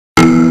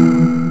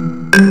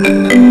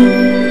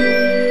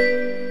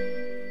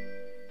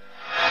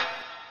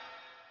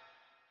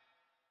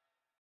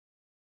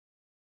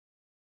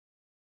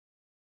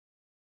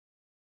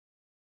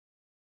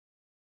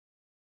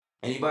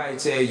Anybody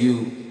tell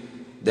you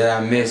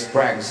that I miss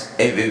practice,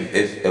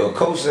 if a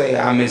coach say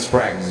I miss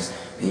practice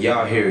and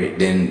y'all hear it,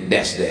 then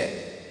that's that.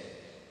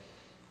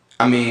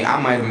 I mean,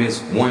 I might have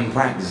missed one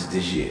practice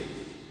this year,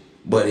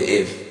 but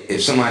if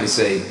somebody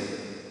say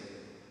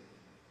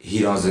he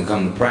doesn't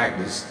come to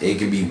practice, it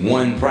could be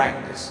one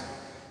practice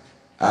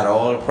out of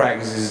all the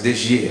practices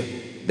this year.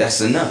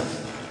 That's enough.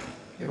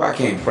 If I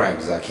can't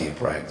practice, I can't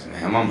practice,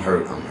 man. If I'm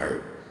hurt, I'm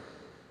hurt.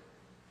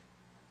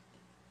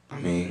 I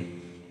mean,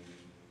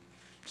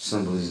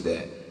 simple as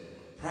that.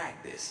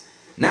 Practice.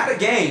 Not a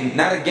game,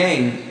 not a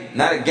game,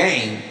 not a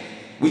game.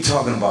 We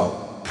talking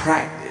about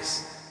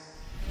practice.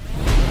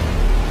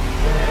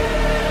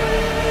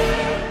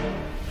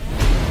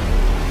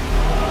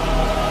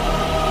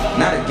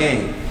 Not a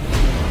game.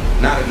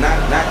 Not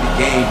the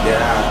game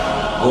that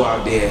I go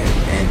out there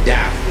and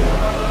die for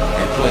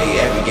and play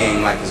every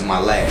game like it's my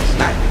last.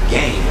 Not the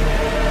game.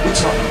 We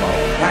talking about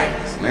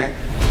practice, man.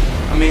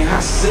 I mean, how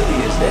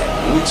silly is that?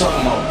 When we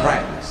talking about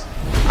practice.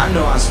 I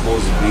know I'm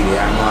supposed to be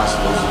there. I know I'm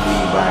supposed to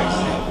lead by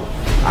example.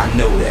 I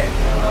know that.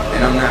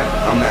 And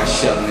I'm not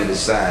shoving it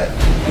aside,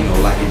 you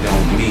know, like it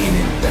don't mean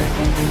anything.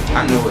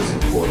 I know it's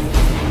important.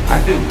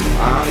 I do.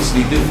 I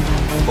honestly do.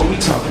 But we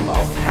talking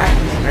about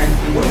practice, man.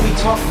 What are we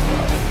talking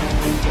about?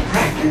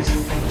 Practice.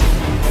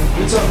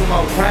 We talking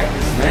about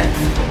practice, man.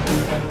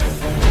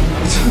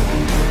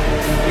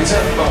 We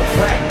talking about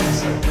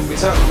practice. We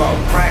talking about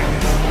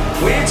practice.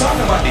 We ain't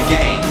talking about the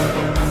game.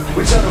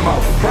 We're talking about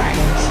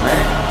practice,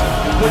 man.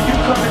 When you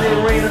come in the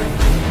arena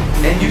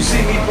and you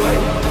see me play,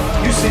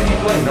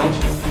 don't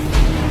you?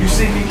 You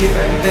see me give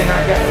everything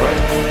I got,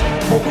 right?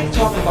 But we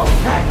talking about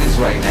practice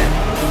right now.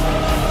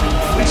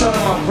 We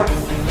talking about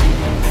practice.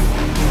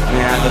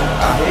 Man, look,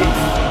 I hate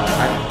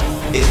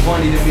you. It's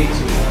funny to me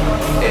too.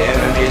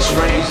 And I mean, it's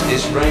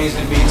strange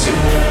to me too.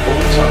 But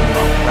we talking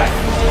about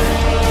practice.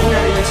 We're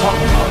not even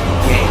talking about the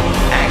game,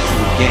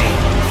 actual game,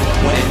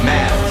 when it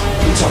matters.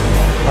 We talking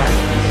about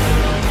practice.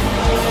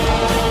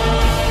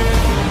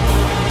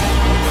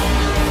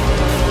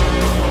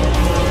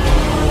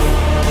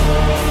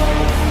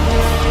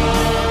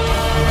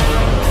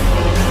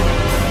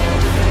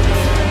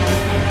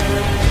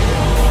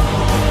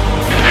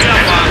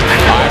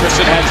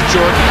 Iverson has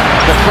Jordan.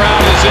 The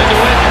crowd is into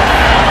it.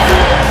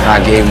 I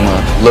gave him a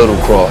little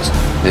cross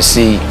to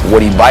see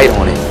would he bite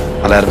on it.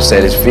 I let him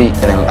set his feet,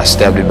 and then I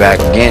stepped it back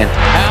again.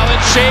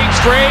 Allen shakes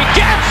free,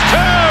 gets two!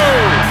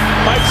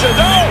 Mike said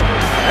no.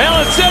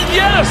 Allen said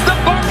yes. The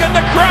buck and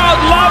the crowd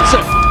loves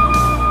it.